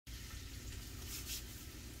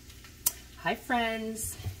Hi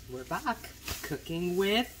friends, we're back cooking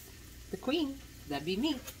with the queen. That'd be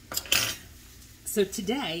me. So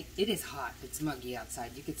today, it is hot. It's muggy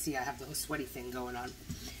outside. You can see I have the whole sweaty thing going on.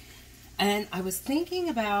 And I was thinking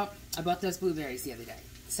I bought those blueberries the other day.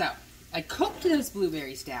 So I cooked those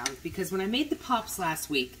blueberries down because when I made the pops last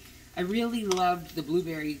week, I really loved the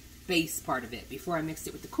blueberry base part of it before I mixed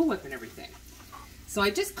it with the Cool Whip and everything. So I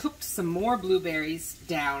just cooked some more blueberries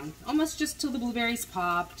down, almost just till the blueberries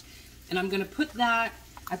popped. And I'm going to put that,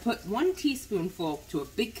 I put 1 teaspoonful to a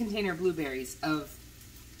big container of blueberries of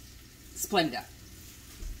Splenda.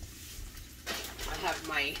 I have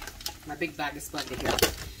my big bag of Splenda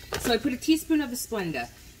here. So I put a teaspoon of the Splenda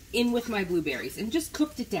in with my blueberries and just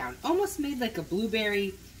cooked it down. Almost made like a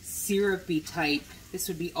blueberry syrupy type. This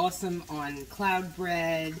would be awesome on cloud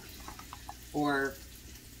bread or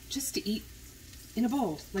just to eat in a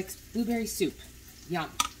bowl, like blueberry soup. Yum.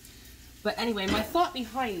 But anyway, my thought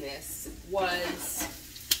behind this was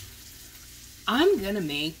I'm going to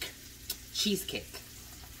make cheesecake.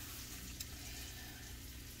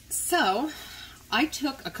 So I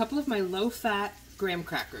took a couple of my low-fat graham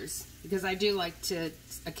crackers because I do like to,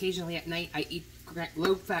 occasionally at night, I eat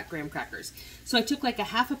low-fat graham crackers. So I took like a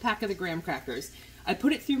half a pack of the graham crackers. I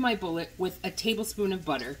put it through my bullet with a tablespoon of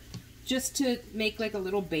butter just to make like a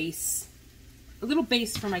little base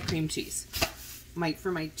for my cream cheese.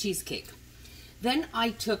 For my cheesecake. Then I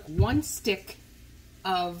took 1 stick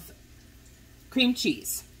of cream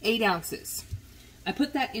cheese, 8 ounces. I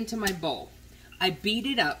put that into my bowl. I beat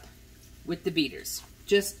it up with the beaters.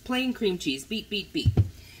 Just plain cream cheese, beat, beat, beat.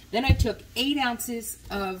 Then I took 8 ounces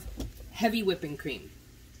of heavy whipping cream.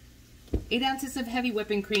 8 ounces of heavy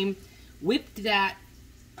whipping cream, whipped that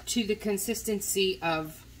to the consistency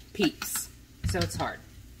of Peeps, so it's hard.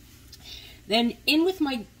 Then in with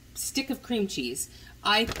my stick of cream cheese,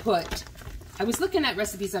 I was looking at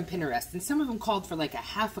recipes on Pinterest, and some of them called for like a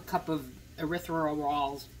half a cup of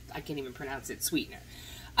erythritol, I can't even pronounce it, sweetener.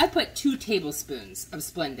 I put 2 tablespoons of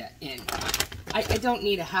Splenda in. I don't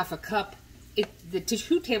need a half a cup. The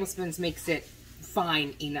 2 tablespoons makes it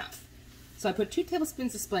fine enough. So I put 2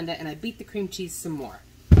 tablespoons of Splenda, and I beat the cream cheese some more.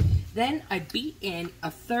 Then I beat in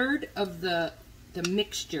 1/3 of the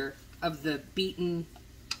mixture of the beaten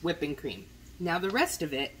whipping cream. Now the rest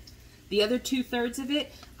of it, the other 2/3 of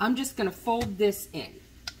it, I'm just going to fold this in.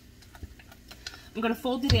 I'm going to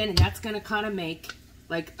fold it in, and that's going to kind of make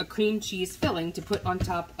like a cream cheese filling to put on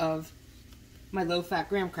top of my low-fat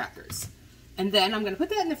graham crackers. And then I'm going to put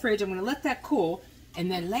that in the fridge. I'm going to let that cool,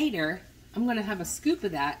 and then later I'm going to have a scoop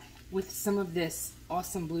of that with some of this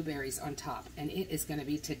awesome blueberries on top, and it is going to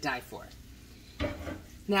be to die for.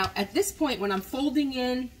 Now at this point, when I'm folding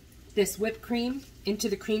in this whipped cream into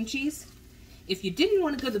the cream cheese, if you didn't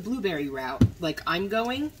want to go the blueberry route, like I'm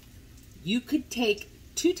going, you could take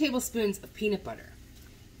 2 tablespoons of peanut butter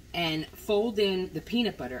and fold in the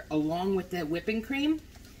peanut butter along with the whipping cream,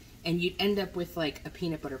 and you'd end up with like a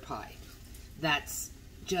peanut butter pie. That's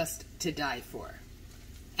just to die for.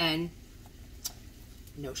 And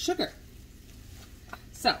no sugar.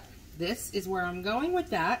 So this is where I'm going with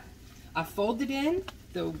that. I folded in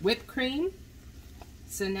the whipped cream.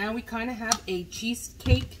 So now we kind of have a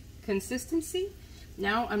cheesecake consistency.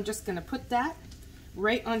 Now I'm just going to put that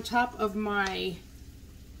right on top of my,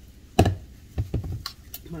 I'm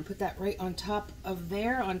going to put that right on top of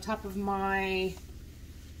there, on top of my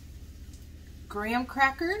graham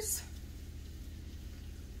crackers.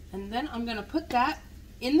 And then I'm going to put that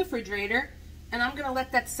in the refrigerator, and I'm going to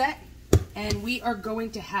let that set, and we are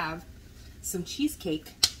going to have some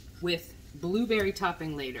cheesecake with blueberry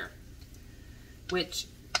topping later. Which,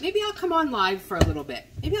 maybe I'll come on live for a little bit.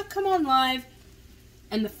 Maybe I'll come on live,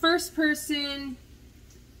 and the first person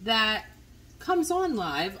that comes on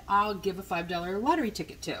live, I'll give a $5 lottery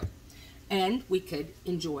ticket to. And we could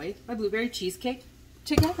enjoy my blueberry cheesecake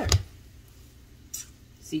together.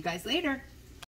 See you guys later.